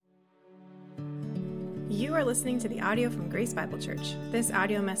You are listening to the audio from Grace Bible Church. This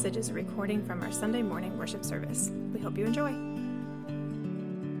audio message is a recording from our Sunday morning worship service. We hope you enjoy.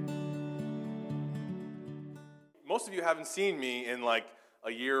 Most of you haven't seen me in like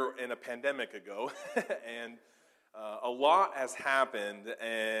a year and a pandemic ago, and a lot has happened,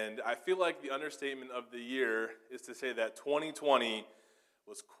 and I feel like the understatement of the year is to say that 2020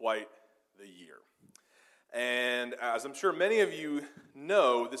 was quite the year. And as I'm sure many of you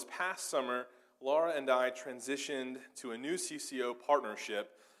know, this past summer, Laura and I transitioned to a new CCO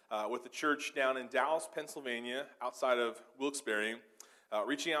partnership with a church down in Dallas, Pennsylvania, outside of Wilkes-Barre,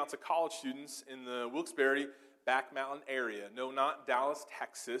 reaching out to college students in the Wilkes-Barre Back Mountain area. No, not Dallas,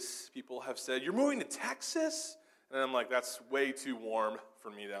 Texas. People have said, "You're moving to Texas?" And I'm like, that's way too warm for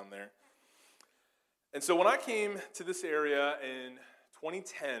me down there. And so when I came to this area in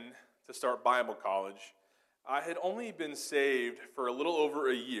 2010 to start Bible college, I had only been saved for a little over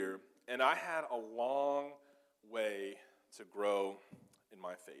a year, and I had a long way to grow in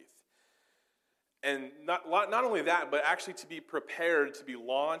my faith. And not only that, but actually to be prepared to be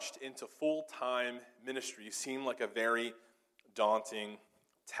launched into full-time ministry seemed like a very daunting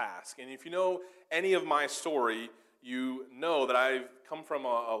task. And if you know any of my story, you know that I've come from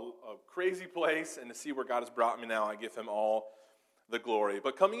a crazy place, and to see where God has brought me now, I give him all the glory.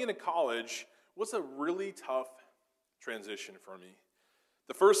 But coming into college was a really tough transition for me.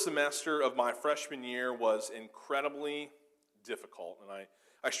 The first semester of my freshman year was incredibly difficult, and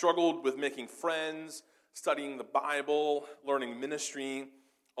I struggled with making friends, studying the Bible, learning ministry,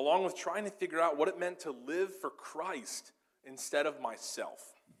 along with trying to figure out what it meant to live for Christ instead of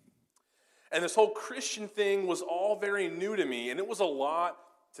myself. And this whole Christian thing was all very new to me, and it was a lot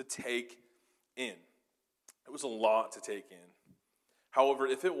to take in. It was a lot to take in. However,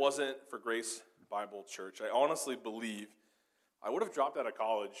 if it wasn't for Grace Bible Church, I honestly believe I would have dropped out of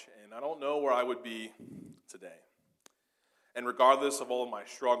college, and I don't know where I would be today. And regardless of all of my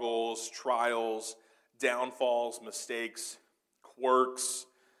struggles, trials, downfalls, mistakes, quirks,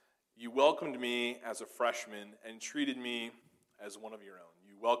 you welcomed me as a freshman and treated me as one of your own.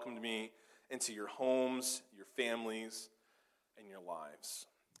 You welcomed me into your homes, your families, and your lives.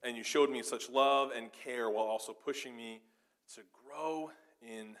 And you showed me such love and care while also pushing me to grow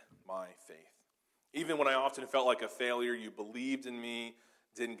in my faith. Even when I often felt like a failure, you believed in me,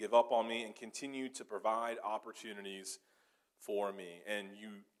 didn't give up on me, and continued to provide opportunities for me. And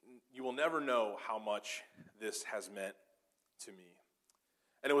you will never know how much this has meant to me.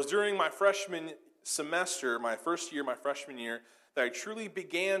 And it was during my freshman semester, my freshman year, that I truly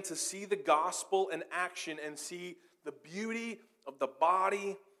began to see the gospel in action and see the beauty of the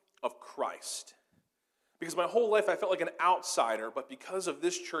body of Christ. Because my whole life I felt like an outsider, but because of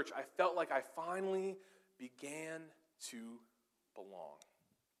this church, I felt like I finally began to belong.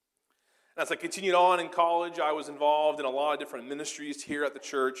 And as I continued on in college, I was involved in a lot of different ministries here at the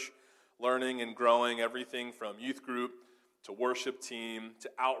church, learning and growing everything from youth group to worship team to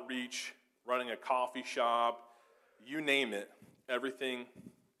outreach, running a coffee shop, you name it, everything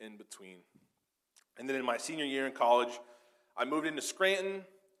in between. And then in my senior year in college, I moved into Scranton,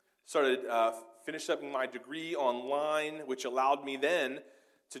 finished up my degree online, which allowed me then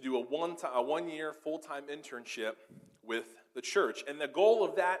to do a one-year full-time internship with the church. And the goal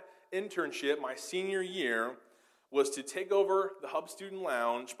of that internship, my senior year, was to take over the Hub Student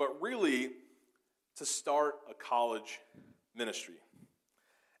Lounge, but really to start a college ministry.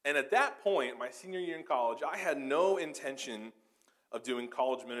 And at that point, my senior year in college, I had no intention of doing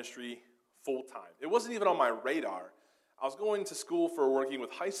college ministry full-time. It wasn't even on my radar. I was going to school for working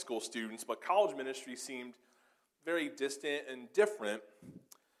with high school students, but college ministry seemed very distant and different.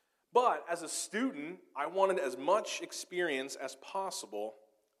 But as a student, I wanted as much experience as possible,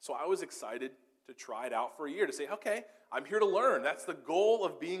 so I was excited to try it out for a year, to say, okay, I'm here to learn. That's the goal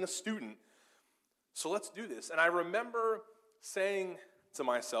of being a student. So let's do this. And I remember saying to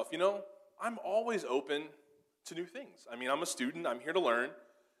myself, I'm always open to new things. I mean, I'm a student. I'm here to learn.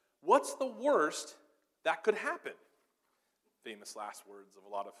 What's the worst that could happen? Famous last words of a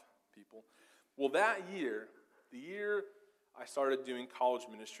lot of people. Well, that year, the year I started doing college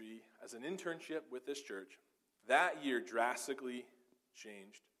ministry as an internship with this church, that year drastically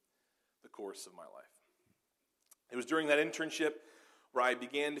changed the course of my life. It was during that internship where I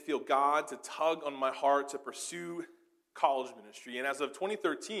began to feel God to tug on my heart to pursue college ministry. And as of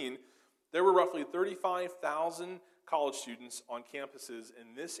 2013, there were roughly 35,000 college students on campuses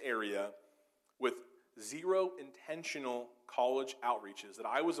in this area with 0 intentional college outreaches that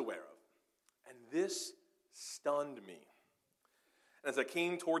I was aware of. And this stunned me. And as I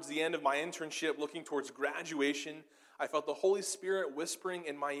came towards the end of my internship, looking towards graduation, I felt the Holy Spirit whispering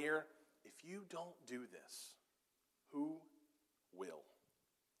in my ear, if if you don't do this, who will?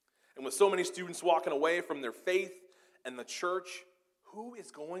 And with so many students walking away from their faith and the church, who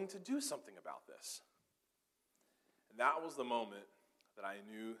is going to do something about this? And that was the moment that I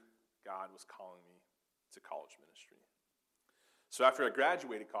knew God was calling me to college ministry. So after I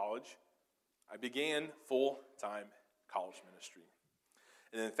graduated college, I began full-time college ministry.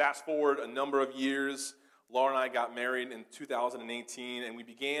 And then fast forward a number of years, Laura and I got married in 2018, and we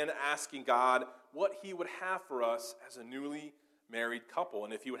began asking God what he would have for us as a newly married couple,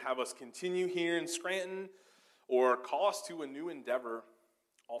 and if he would have us continue here in Scranton or call us to a new endeavor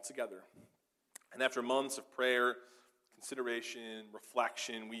altogether. And after months of prayer, consideration,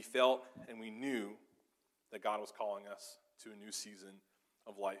 reflection, we felt and we knew that God was calling us to a new season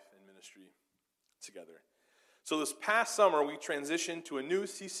of life and ministry together. So this past summer, we transitioned to a new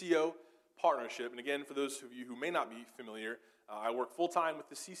CCO partnership. And again, for those of you who may not be familiar, I work full-time with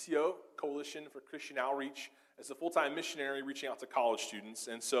the CCO, Coalition for Christian Outreach, as a full-time missionary reaching out to college students.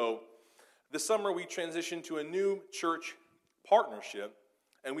 And so this summer, we transitioned to a new church partnership,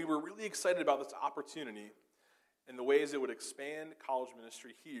 and we were really excited about this opportunity and the ways it would expand college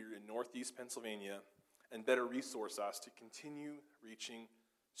ministry here in Northeast Pennsylvania and better resource us to continue reaching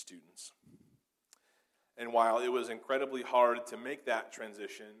students. And while it was incredibly hard to make that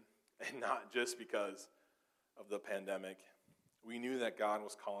transition, and not just because of the pandemic, we knew that God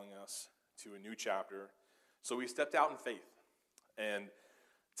was calling us to a new chapter. So we stepped out in faith. And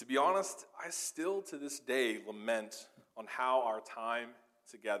to be honest, I still to this day lament on how our time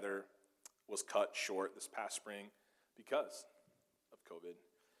together was cut short this past spring because of COVID.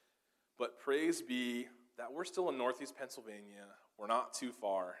 But praise be that we're still in Northeast Pennsylvania. We're not too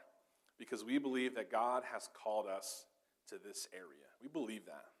far because we believe that God has called us to this area. We believe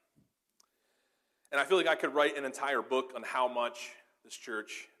that. And I feel like I could write an entire book on how much this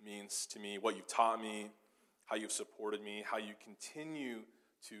church means to me, what you've taught me, how you've supported me, how you continue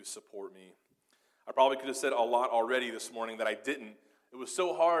to support me. I probably could have said a lot already this morning that I didn't. It was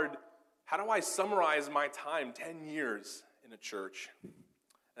so hard. How do I summarize my time, 10 years in a church?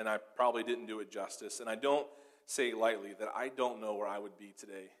 And I probably didn't do it justice. And I don't say lightly that I don't know where I would be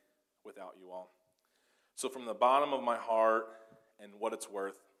today without you all. So from the bottom of my heart and what it's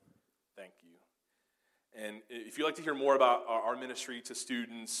worth, thank you. And if you'd like to hear more about our ministry to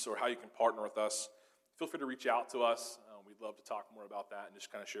students or how you can partner with us, feel free to reach out to us. We'd love to talk more about that and just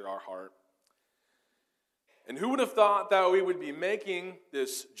kind of share our heart. And who would have thought that we would be making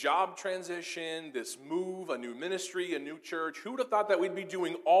this job transition, this move, a new ministry, a new church? Who would have thought that we'd be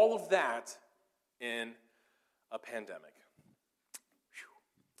doing all of that in a pandemic?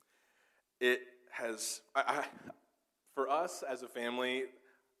 Whew. It has, for us as a family,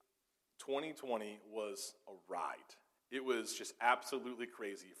 2020 was a ride. It was just absolutely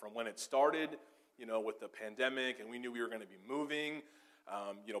crazy. From when it started, with the pandemic, and we knew we were going to be moving,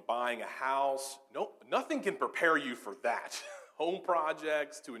 buying a house. Nothing can prepare you for that. Home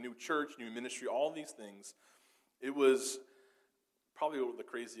projects, to a new church, new ministry, all these things. It was probably the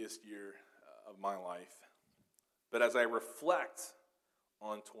craziest year of my life. But as I reflect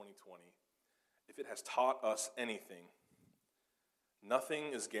on 2020, if it has taught us anything,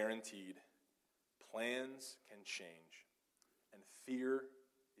 nothing is guaranteed. Plans can change. And fear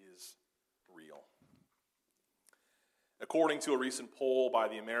is real. According to a recent poll by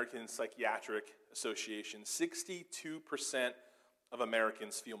the American Psychiatric Association, 62% of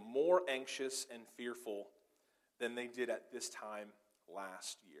Americans feel more anxious and fearful than they did at this time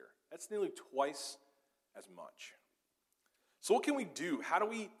last year. That's nearly twice as much. So what can we do? How do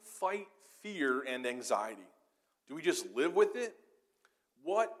we fight fear and anxiety? Do we just live with it?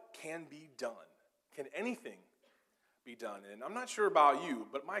 What can be done? Can anything be done? And I'm not sure about you,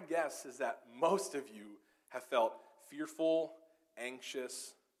 but my guess is that most of you have felt fearful,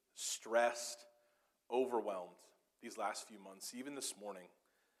 anxious, stressed, overwhelmed these last few months, even this morning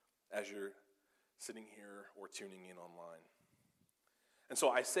as you're sitting here or tuning in online. And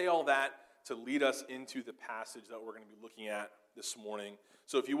so I say all that to lead us into the passage that we're going to be looking at this morning.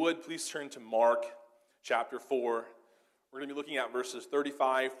 So if you would, please turn to Mark chapter 4. We're going to be looking at verses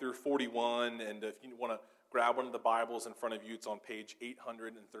 35 through 41, and if you want to grab one of the Bibles in front of you, it's on page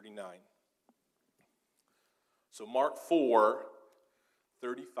 839. So Mark 4,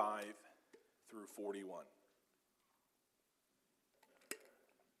 35 through 41.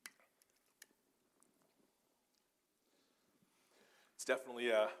 It's definitely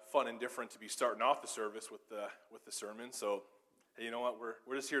fun and different to be starting off the service with the sermon. So, hey, you know what?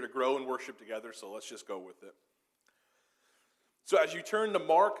 We're just here to grow and worship together, so let's just go with it. So as you turn to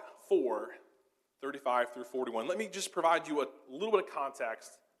Mark 4, 35 through 41, let me just provide you a little bit of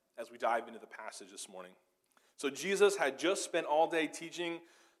context as we dive into the passage this morning. So Jesus had just spent all day teaching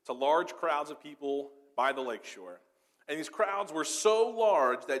to large crowds of people by the lakeshore. And these crowds were so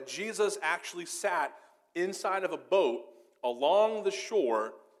large that Jesus actually sat inside of a boat along the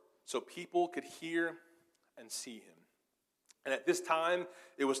shore so people could hear and see him. And at this time,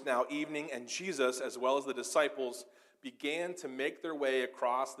 it was now evening, and Jesus, as well as the disciples, began to make their way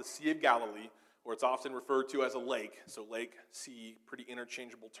across the Sea of Galilee, or it's often referred to as a lake. So lake, sea, pretty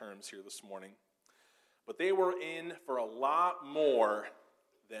interchangeable terms here this morning. But they were in for a lot more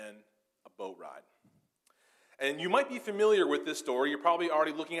than a boat ride. And you might be familiar with this story. You're probably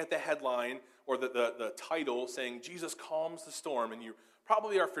already looking at the headline or the title saying, Jesus calms the storm. And you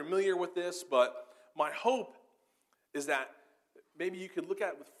probably are familiar with this, but my hope is that maybe you could look at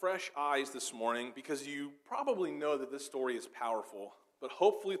it with fresh eyes this morning, because you probably know that this story is powerful. But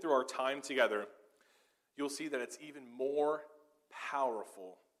hopefully through our time together, you'll see that it's even more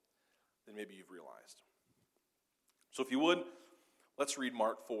powerful than maybe you've realized. So if you would, let's read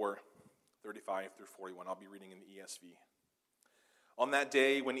Mark 4:35 through 41. I'll be reading in the ESV. On that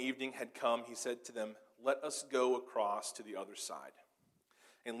day, when evening had come, he said to them, "Let us go across to the other side."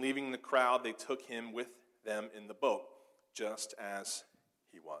 And leaving the crowd, they took him with them in the boat, just as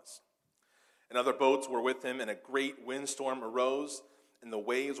he was. And other boats were with him, and a great windstorm arose, and the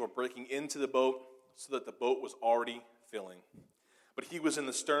waves were breaking into the boat, so that the boat was already filling. But he was in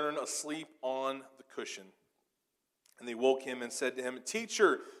the stern, asleep on the cushion. And they woke him and said to him,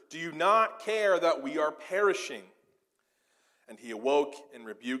 "Teacher, do you not care that we are perishing?" And he awoke and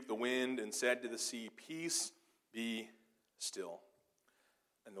rebuked the wind and said to the sea, "Peace, be still."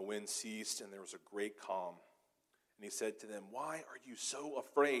 And the wind ceased, and there was a great calm. And he said to them, "Why are you so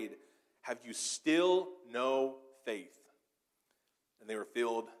afraid? Have you still no faith?" And they were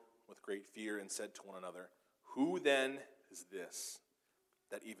filled with great fear and said to one another, "Who then is this,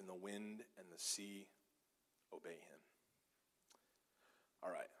 that even the wind and the sea obey him?" All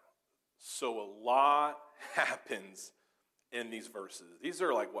right, so a lot happens in these verses. These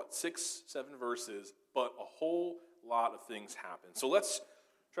are like, 6, 7 verses, but a whole lot of things happen. So let's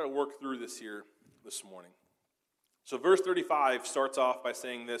try to work through this here this morning. So verse 35 starts off by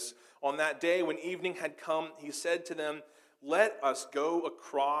saying this: "On that day when evening had come, he said to them, 'Let us go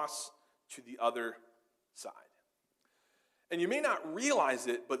across to the other side.'" And you may not realize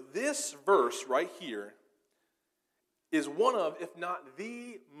it, but this verse right here is one of, if not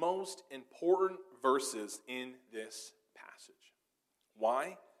the most important verses in this passage.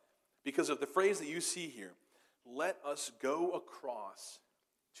 Why? Because of the phrase that you see here, "Let us go across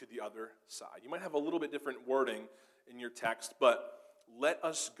to the other side." You might have a little bit different wording in your text, but "let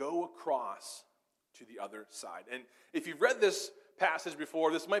us go across to the other side." And if you've read this passage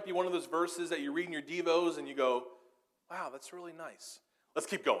before, this might be one of those verses that you read in your devos and you go, "Wow, that's really nice. Let's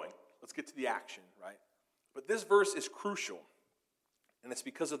keep going. Let's get to the action," right? But this verse is crucial, and it's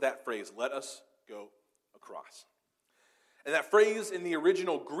because of that phrase, "let us go across." And that phrase in the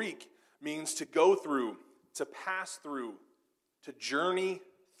original Greek means to go through, to pass through, to journey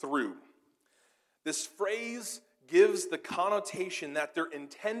through. This phrase gives the connotation that their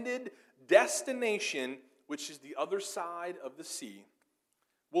intended destination, which is the other side of the sea,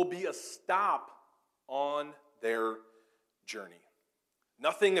 will be a stop on their journey.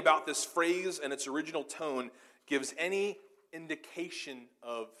 Nothing about this phrase and its original tone gives any indication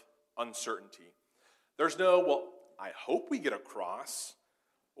of uncertainty. There's no, "Well, I hope we get across,"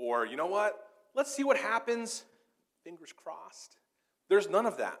 or, "You know what, let's see what happens, fingers crossed." There's none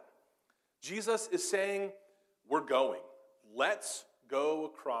of that. Jesus is saying, we're going. Let's go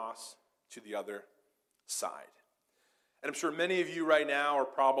across to the other side. And I'm sure many of you right now are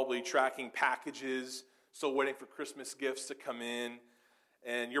probably tracking packages, still waiting for Christmas gifts to come in.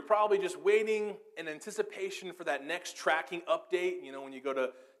 And you're probably just waiting in anticipation for that next tracking update. You know, when you go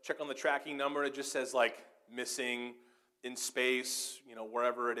to check on the tracking number, it just says like missing in space,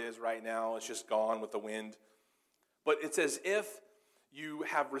 wherever it is right now. It's just gone with the wind. But it's as if you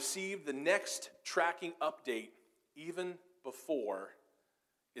have received the next tracking update even before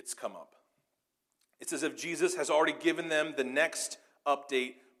it's come up. It's as if Jesus has already given them the next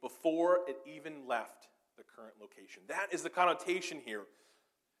update before it even left the current location. That is the connotation here,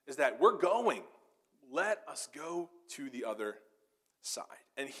 is that we're going. Let us go to the other side.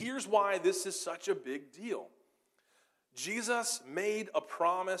 And here's why this is such a big deal. Jesus made a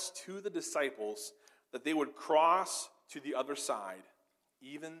promise to the disciples that they would cross to the other side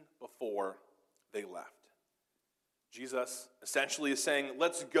even before they left. Jesus essentially is saying,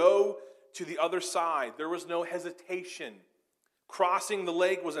 let's go to the other side. There was no hesitation. Crossing the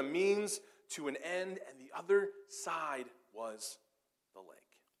lake was a means to an end, and the other side was the lake.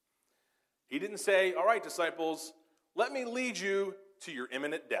 He didn't say, all right, disciples, let me lead you to your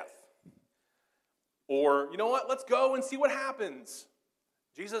imminent death. Or, you know what, let's go and see what happens.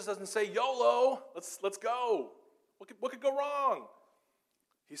 Jesus doesn't say, YOLO, let's go. What could go wrong?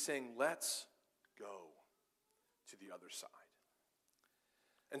 He's saying, let's go to the other side.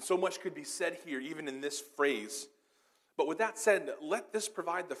 And so much could be said here, even in this phrase. But with that said, let this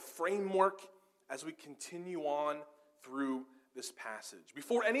provide the framework as we continue on through this passage.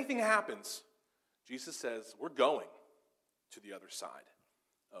 Before anything happens, Jesus says, we're going to the other side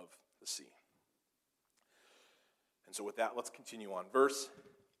of the sea. And so with that, let's continue on. Verse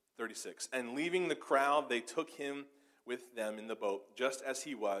 36. And leaving the crowd, they took him with them in the boat, just as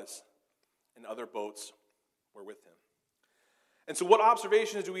he was, and other boats were with him. And so what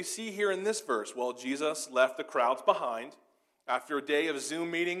observations do we see here in this verse? Well, Jesus left the crowds behind. After a day of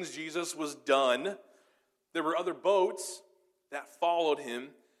Zoom meetings, Jesus was done. There were other boats that followed him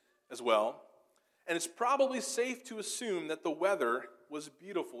as well. And it's probably safe to assume that the weather was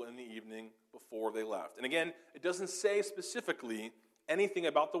beautiful in the evening before they left. And again, it doesn't say specifically anything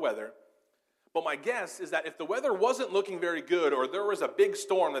about the weather, but my guess is that if the weather wasn't looking very good or there was a big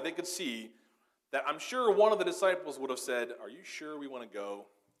storm that they could see, that I'm sure one of the disciples would have said, are you sure we want to go?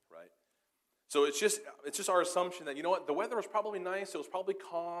 Right? So it's just our assumption that, you know what, the weather was probably nice, it was probably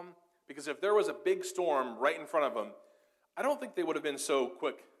calm, because if there was a big storm right in front of them, I don't think they would have been so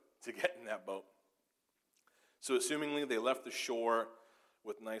quick to get in that boat. So assumingly they left the shore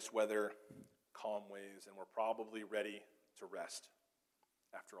with nice weather, calm waves, and were probably ready to rest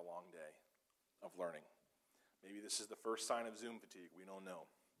after a long day of learning. Maybe this is the first sign of Zoom fatigue. We don't know.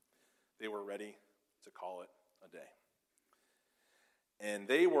 They were ready to call it a day. And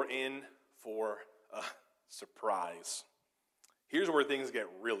they were in for a surprise. Here's where things get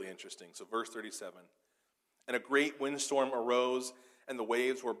really interesting. So verse 37. And a great windstorm arose, and the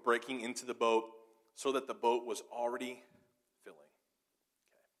waves were breaking into the boat, so that the boat was already filling.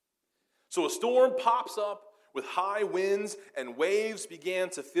 Okay. So a storm pops up with high winds, and waves began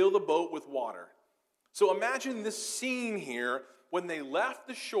to fill the boat with water. So imagine this scene here when they left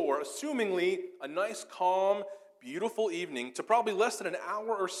the shore, assumingly a nice, calm, beautiful evening, to probably less than an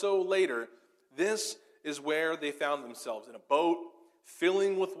hour or so later. This is where they found themselves, in a boat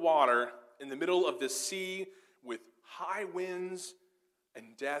filling with water in the middle of this sea with high winds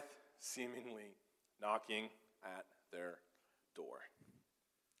and death seemingly knocking at their door.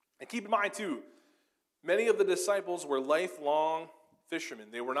 And keep in mind, too, many of the disciples were lifelong fishermen.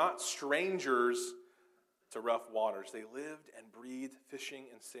 They were not strangers to rough waters. They lived and breathed fishing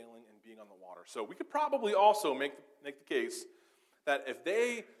and sailing and being on the water. So we could probably also make the case that if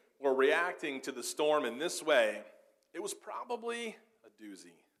they were reacting to the storm in this way, it was probably a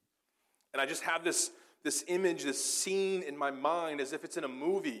doozy. And I just have this image, this scene in my mind as if it's in a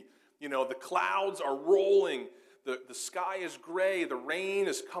movie. You know, the clouds are rolling, the sky is gray, the rain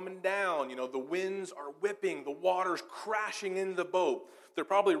is coming down, you know, the winds are whipping, the water's crashing into the boat. They're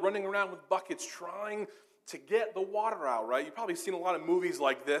probably running around with buckets trying to get the water out, right? You've probably seen a lot of movies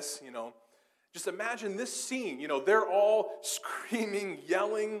like this, you know. Just imagine this scene, you know, they're all screaming,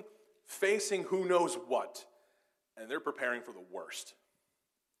 yelling, facing who knows what, and they're preparing for the worst.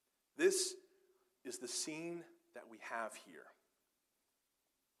 This is the scene that we have here.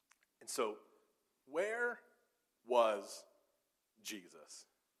 And so, where was Jesus?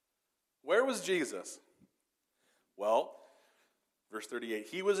 Where was Jesus? Well, verse 38,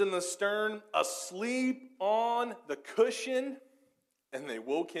 he was in the stern, asleep on the cushion, and they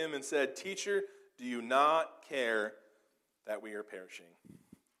woke him and said, "Teacher, do you not care that we are perishing?"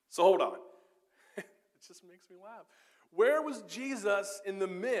 So hold on. It just makes me laugh. Where was Jesus in the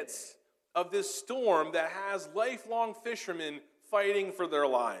midst of this storm that has lifelong fishermen fighting for their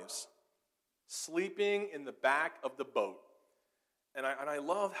lives? Sleeping in the back of the boat. And I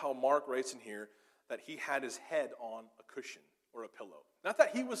love how Mark writes in here that he had his head on a cushion or a pillow. Not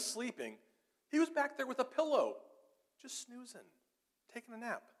that he was sleeping. He was back there with a pillow, just snoozing, taking a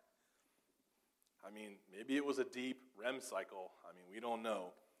nap. I mean, maybe it was a deep REM cycle. I mean, we don't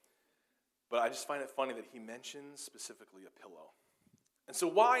know. But I just find it funny that he mentions specifically a pillow. And so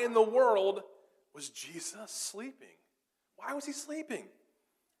why in the world was Jesus sleeping? Why was he sleeping?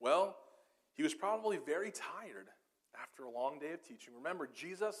 Well, he was probably very tired after a long day of teaching. Remember,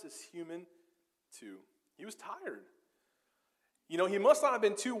 Jesus is human too. He was tired. You know, he must not have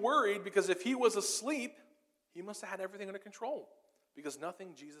been too worried, because if he was asleep, he must have had everything under control, because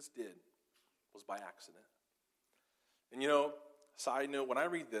nothing Jesus did was by accident. And you know, side note, when I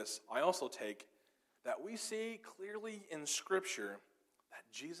read this, I also take that we see clearly in Scripture that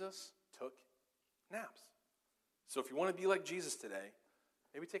Jesus took naps. So if you want to be like Jesus today,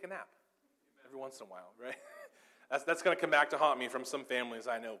 maybe take a nap. every once in a while, right? That's going to come back to haunt me from some families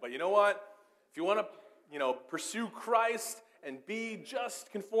I know. But you know what? If you want to, pursue Christ and be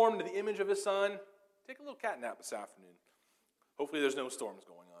just conformed to the image of his Son, take a little cat nap this afternoon. Hopefully there's no storms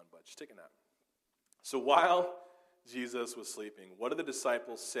going on, but just take a nap. So while Jesus was sleeping, what did the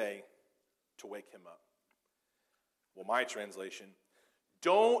disciples say to wake him up? Well, my translation,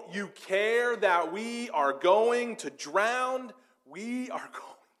 don't you care that we are going to drown? We are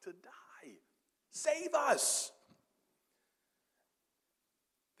going to die. Save us.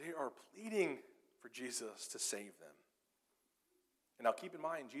 They are pleading for Jesus to save them. And now keep in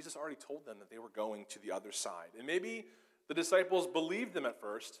mind, Jesus already told them that they were going to the other side. And maybe the disciples believed them at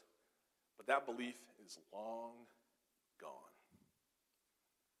first, but that belief is long gone.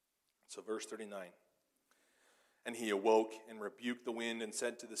 So verse 39. And he awoke and rebuked the wind and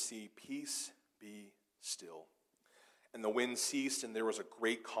said to the sea, "Peace, be still." And the wind ceased, and there was a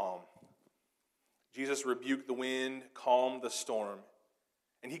great calm. Jesus rebuked the wind, calmed the storm,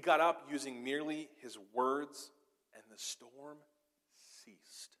 and he got up using merely his words, and the storm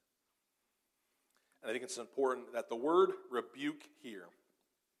ceased. And I think it's important that the word rebuke here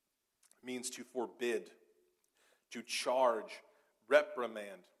means to forbid, to charge,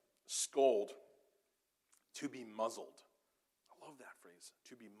 reprimand, scold, to be muzzled. I love that phrase,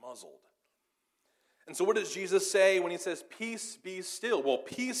 to be muzzled. And so what does Jesus say when he says, "Peace, be still"? Well,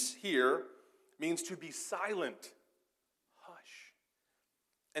 peace here means to be silent, hush.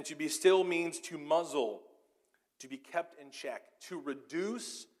 And to be still means to muzzle, to be kept in check, to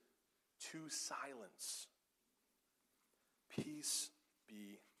reduce to silence. Peace,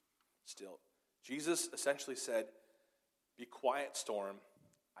 be still. Jesus essentially said, "Be quiet, storm.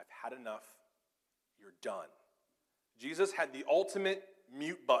 I've had enough. You're done." Jesus had the ultimate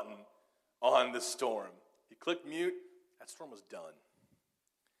mute button on the storm. He clicked mute, that storm was done.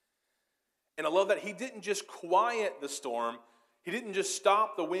 And I love that he didn't just quiet the storm, he didn't just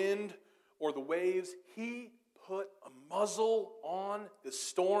stop the wind or the waves, he put a muzzle on the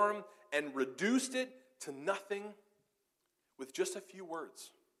storm and reduced it to nothing with just a few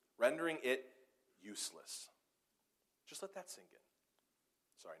words, rendering it useless. Just let that sink in.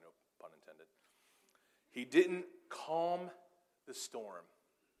 Sorry, no pun intended. He didn't calm the storm.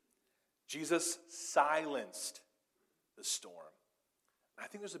 Jesus silenced the storm. And I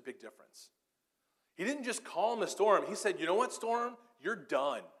think there's a big difference. He didn't just calm the storm. He said, "You know what, storm? You're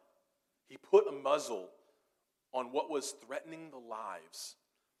done." He put a muzzle on what was threatening the lives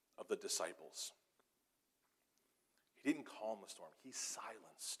of the disciples. He didn't calm the storm. He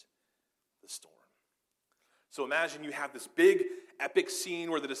silenced the storm. So imagine you have this big, epic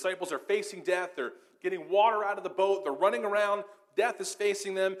scene where the disciples are facing death. They're getting water out of the boat. They're running around. Death is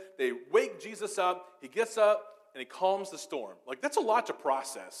facing them. They wake Jesus up. He gets up, and he calms the storm. That's a lot to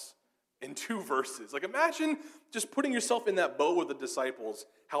process in 2 verses. Imagine just putting yourself in that boat with the disciples,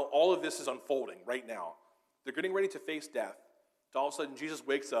 how all of this is unfolding right now. They're getting ready to face death. All of a sudden, Jesus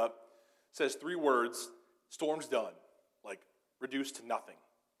wakes up, says 3 words, storm's done, reduced to nothing.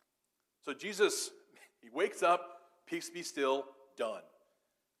 So Jesus, he wakes up, peace be still, done.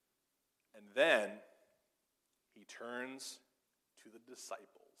 And then he turns to the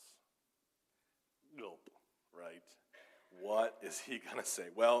disciples. Nope, right? What is he going to say?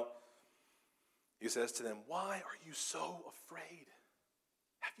 Well, he says to them, "Why are you so afraid?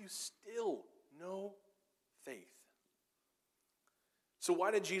 Have you still no faith?" So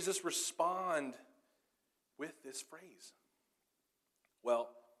why did Jesus respond with this phrase?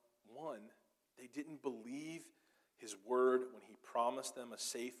 Well, one, they didn't believe his word when he promised them a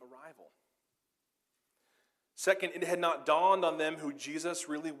safe arrival. Second, it had not dawned on them who Jesus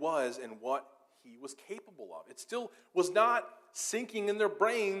really was and what he was capable of. It still was not sinking in their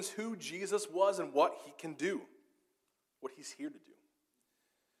brains who Jesus was and what he can do, what he's here to do.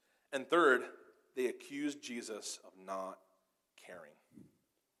 And third, they accused Jesus of not caring.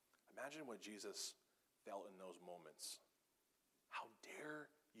 Imagine what Jesus felt in those moments. How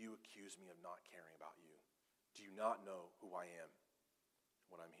dare you accuse me of not caring about you? Do you not know who I am,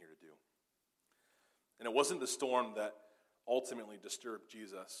 what I'm here to do? And it wasn't the storm that ultimately disturbed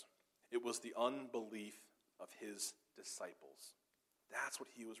Jesus. It was the unbelief of his disciples. That's what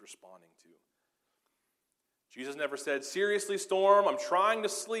he was responding to. Jesus never said, "Seriously, storm, I'm trying to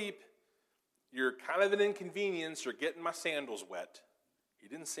sleep. You're kind of an inconvenience. You're getting my sandals wet." He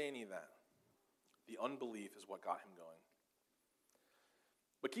didn't say any of that. The unbelief is what got him going.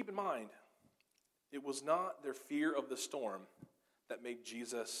 But keep in mind, it was not their fear of the storm that made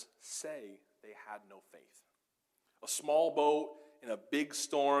Jesus say they had no faith. A small boat in a big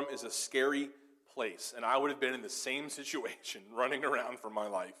storm is a scary place, and I would have been in the same situation running around for my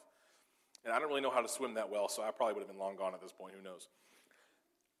life. And I don't really know how to swim that well, so I probably would have been long gone at this point, who knows.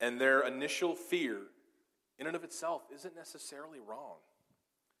 And their initial fear, in and of itself, isn't necessarily wrong.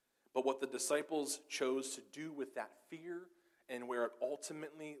 But what the disciples chose to do with that fear and where it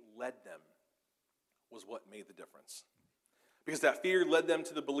ultimately led them was what made the difference. Because that fear led them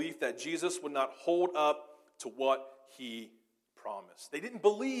to the belief that Jesus would not hold up to what he promised. They didn't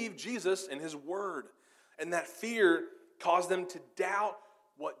believe Jesus and his word. And that fear caused them to doubt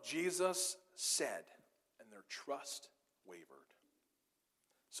what Jesus said. And their trust wavered.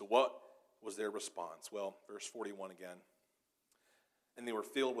 So what was their response? Well, verse 41 again. And they were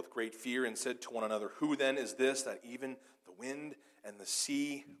filled with great fear and said to one another, "Who then is this that even the wind and the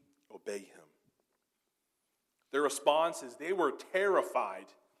sea obey him?" Their response is they were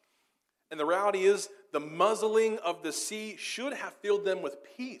terrified. And the reality is the muzzling of the sea should have filled them with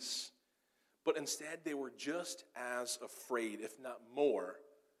peace. But instead they were just as afraid, if not more,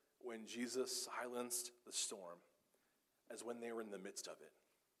 when Jesus silenced the storm as when they were in the midst of it.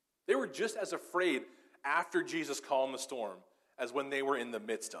 They were just as afraid after Jesus calmed the storm as when they were in the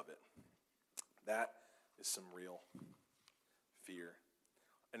midst of it. That is some real fear.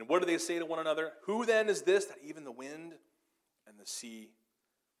 And what do they say to one another? Who then is this that even the wind and the sea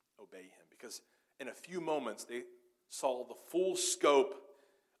obey him? Because in a few moments they saw the full scope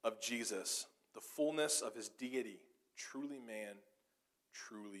of Jesus, the fullness of his deity, truly man,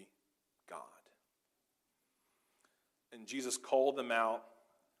 truly God. And Jesus called them out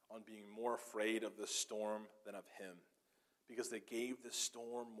on being more afraid of the storm than of him, because they gave the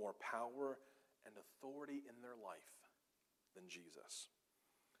storm more power and authority in their life than Jesus.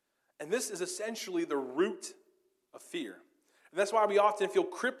 And this is essentially the root of fear. And that's why we often feel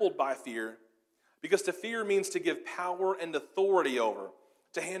crippled by fear, because to fear means to give power and authority over,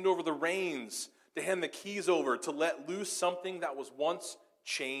 to hand over the reins, to hand the keys over, to let loose something that was once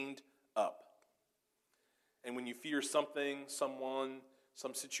chained up. And when you fear something, someone,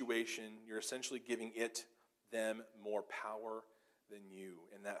 some situation, you're essentially giving it, them, more power than you.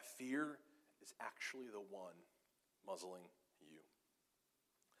 And that fear is actually the one muzzling you.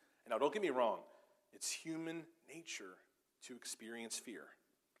 And now, don't get me wrong. It's human nature to experience fear.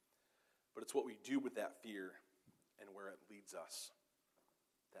 But it's what we do with that fear and where it leads us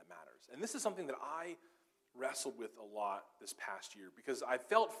that matters. And this is something that I wrestled with a lot this past year, because I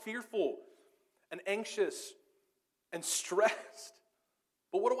felt fearful and anxious and stressed.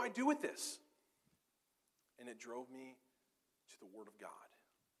 But what do I do with this? And it drove me to the Word of God,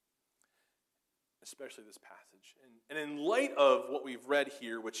 especially this passage. And in light of what we've read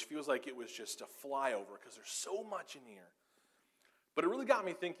here, which feels like it was just a flyover because there's so much in here, but it really got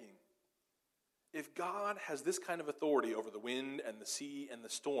me thinking, if God has this kind of authority over the wind and the sea and the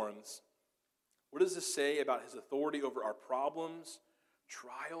storms, what does this say about his authority over our problems,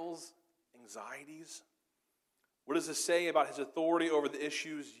 trials, anxieties? What does this say about his authority over the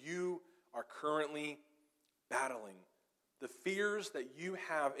issues you are currently battling? The fears that you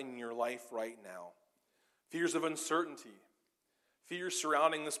have in your life right now. Fears of uncertainty. Fears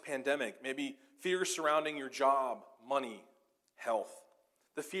surrounding this pandemic. Maybe fears surrounding your job, money, health.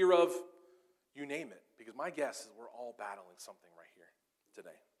 The fear of, you name it. Because my guess is we're all battling something right here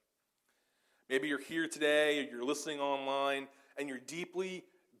today. Maybe you're here today, or you're listening online, and you're deeply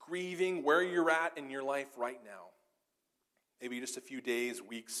grieving where you're at in your life right now. Maybe just a few days,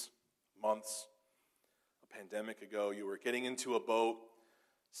 weeks, months, a pandemic ago, you were getting into a boat,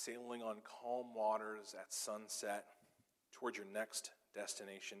 sailing on calm waters at sunset toward your next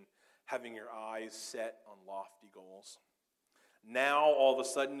destination, having your eyes set on lofty goals. Now, all of a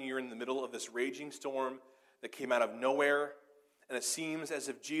sudden, you're in the middle of this raging storm that came out of nowhere, and it seems as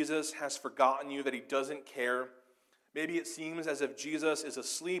if Jesus has forgotten you, that he doesn't care. Maybe it seems as if Jesus is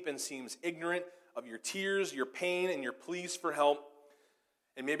asleep and seems ignorant of your tears, your pain, and your pleas for help.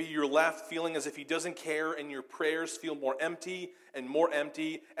 And maybe you're left feeling as if he doesn't care, and your prayers feel more empty and more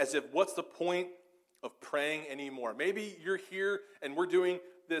empty, as if what's the point of praying anymore? Maybe you're here and we're doing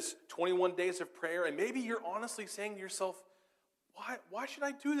this 21 days of prayer, and maybe you're honestly saying to yourself, why should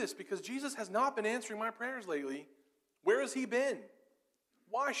I do this? Because Jesus has not been answering my prayers lately. Where has he been?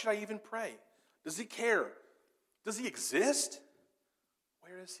 Why should I even pray? Does he care? Does he exist?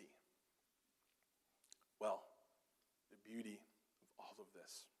 Where is he? Well, the beauty of all of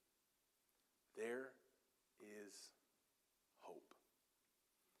this, there is hope.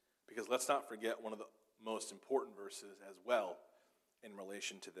 Because let's not forget one of the most important verses as well in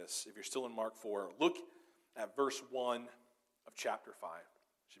relation to this. If you're still in Mark 4, look at verse 1 of chapter 5.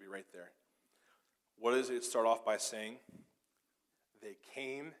 It should be right there. What does it start off by saying? They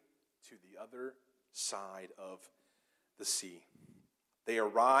came to the other side of the sea. They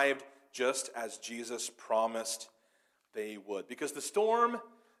arrived just as Jesus promised they would. Because the storm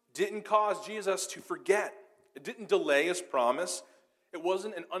didn't cause Jesus to forget. It didn't delay his promise. It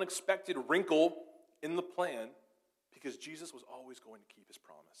wasn't an unexpected wrinkle in the plan, because Jesus was always going to keep his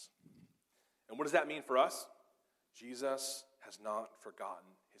promise. And what does that mean for us? Jesus has not forgotten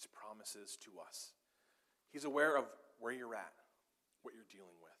his promises to us. He's aware of where you're at, what you're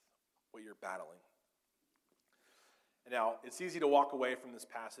dealing with, what you're battling. And now, it's easy to walk away from this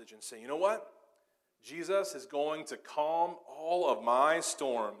passage and say, you know what? Jesus is going to calm all of my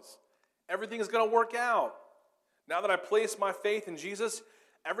storms. Everything is going to work out. Now that I place my faith in Jesus,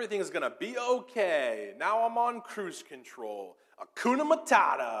 everything is going to be okay. Now I'm on cruise control. Hakuna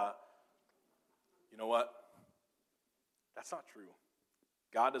Matata. You know what? That's not true.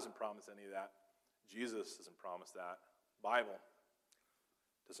 God doesn't promise any of that. Jesus doesn't promise that. Bible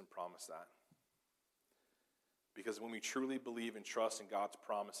doesn't promise that. Because when we truly believe and trust in God's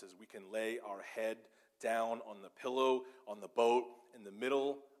promises, we can lay our head down on the pillow, on the boat, in the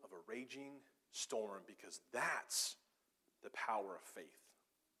middle of a raging storm, because that's the power of faith.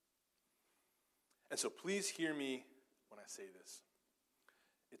 And so please hear me when I say this.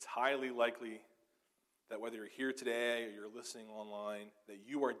 It's highly likely that whether you're here today or you're listening online, that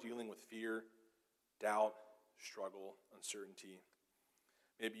you are dealing with fear, doubt, struggle, uncertainty.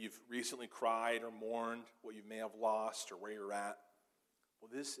 Maybe you've recently cried or mourned what you may have lost or where you're at. Well,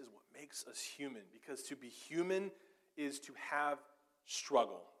 this is what makes us human, because to be human is to have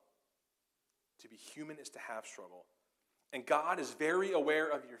struggle. To be human is to have struggle. And God is very aware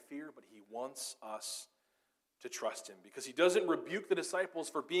of your fear, but he wants us to trust him, because he doesn't rebuke the disciples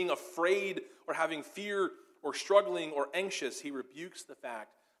for being afraid or having fear or struggling or anxious. He rebukes the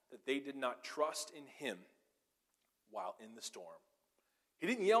fact that they did not trust in him while in the storm. He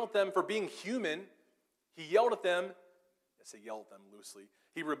didn't yell at them for being human. He yelled at them, yes, he yelled at them loosely.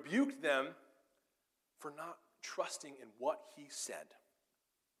 He rebuked them for not trusting in what he said.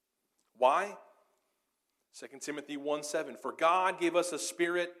 Why? 2 Timothy 1:7, for God gave us a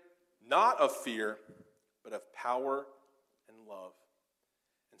spirit not of fear, but of power and love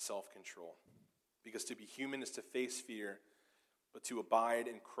and self-control. Because to be human is to face fear, but to abide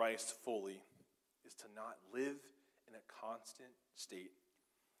in Christ fully is to not live in a constant state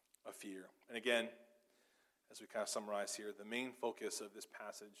of fear. And again, as we kind of summarize here, the main focus of this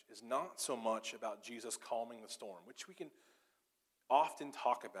passage is not so much about Jesus calming the storm, which we can often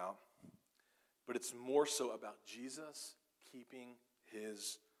talk about, but it's more so about Jesus keeping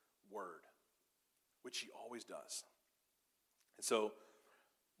his word, which he always does. And so,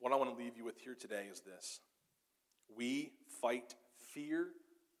 what I want to leave you with here today is this. We fight fear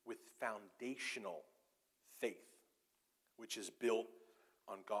with foundational faith, which is built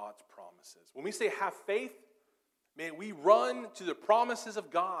on God's promises. When we say have faith, man, we run to the promises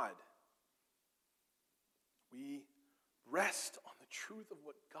of God. We rest on the truth of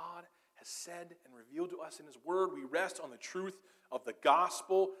what God has said and revealed to us in his word. We rest on the truth of the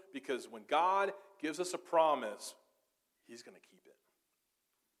gospel, because when God gives us a promise, he's going to keep it.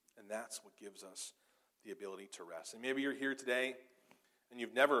 And that's what gives us the ability to rest. And maybe you're here today and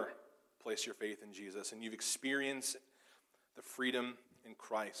you've never placed your faith in Jesus and you've experienced the freedom in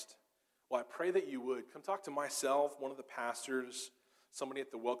Christ. Well, I pray that you would come talk to myself, one of the pastors, somebody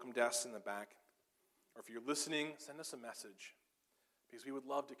at the welcome desk in the back. Or if you're listening, send us a message, because we would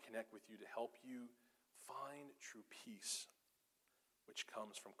love to connect with you to help you find true peace, which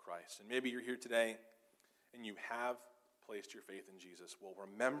comes from Christ. And maybe you're here today and you have placed your faith in Jesus. Well,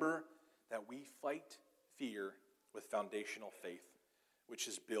 remember that we fight fear with foundational faith, which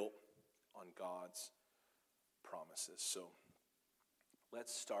is built on God's promises. So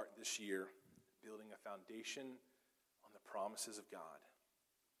let's start this year building a foundation on the promises of God.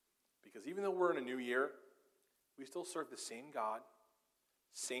 Because even though we're in a new year, we still serve the same God,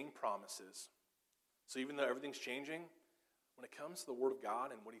 same promises. So even though everything's changing, when it comes to the Word of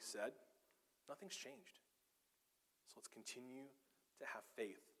God and what he said, nothing's changed. So let's continue to have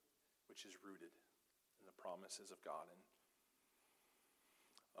faith, which is rooted in the promises of God. And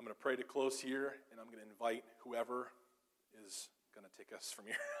I'm going to pray to close here, and I'm going to invite whoever is going to take us from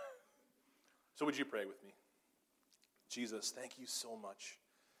here. So would you pray with me? Jesus, thank you so much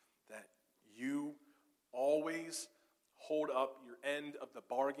that you always hold up your end of the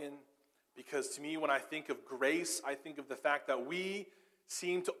bargain, because to me, when I think of grace, I think of the fact that we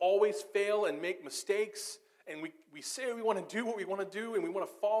seem to always fail and make mistakes, and we say we want to do what we want to do, and we want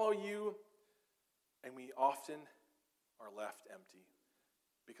to follow you, and we often are left empty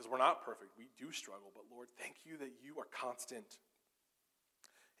because we're not perfect. We do struggle, but Lord, thank you that you are constant,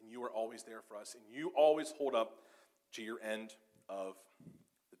 and you are always there for us, and you always hold up to your end of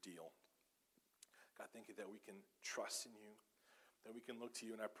the deal. thank you that we can trust in you, that we can look to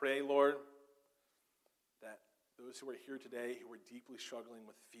you. And I pray, Lord, that those who are here today who are deeply struggling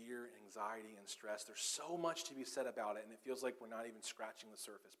with fear, anxiety, and stress, there's so much to be said about it, and it feels like we're not even scratching the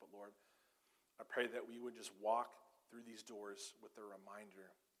surface. But Lord, I pray that we would just walk through these doors with the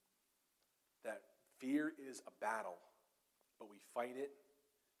reminder that fear is a battle, but we fight it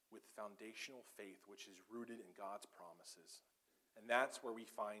with foundational faith, which is rooted in God's promises. And that's where we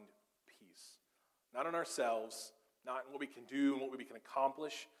find peace. Not in ourselves, not in what we can do and what we can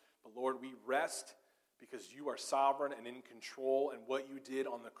accomplish, but Lord, we rest because you are sovereign and in control, and what you did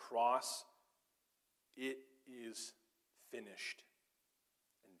on the cross, it is finished.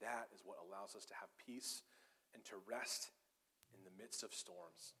 And that is what allows us to have peace and to rest in the midst of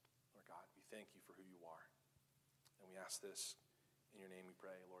storms. Lord God, we thank you for who you are. And we ask this in your name we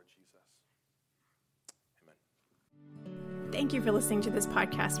pray, Lord Jesus. Amen. Thank you for listening to this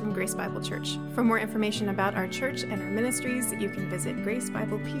podcast from Grace Bible Church. For more information about our church and our ministries, you can visit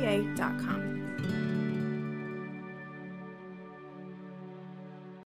gracebiblepa.com.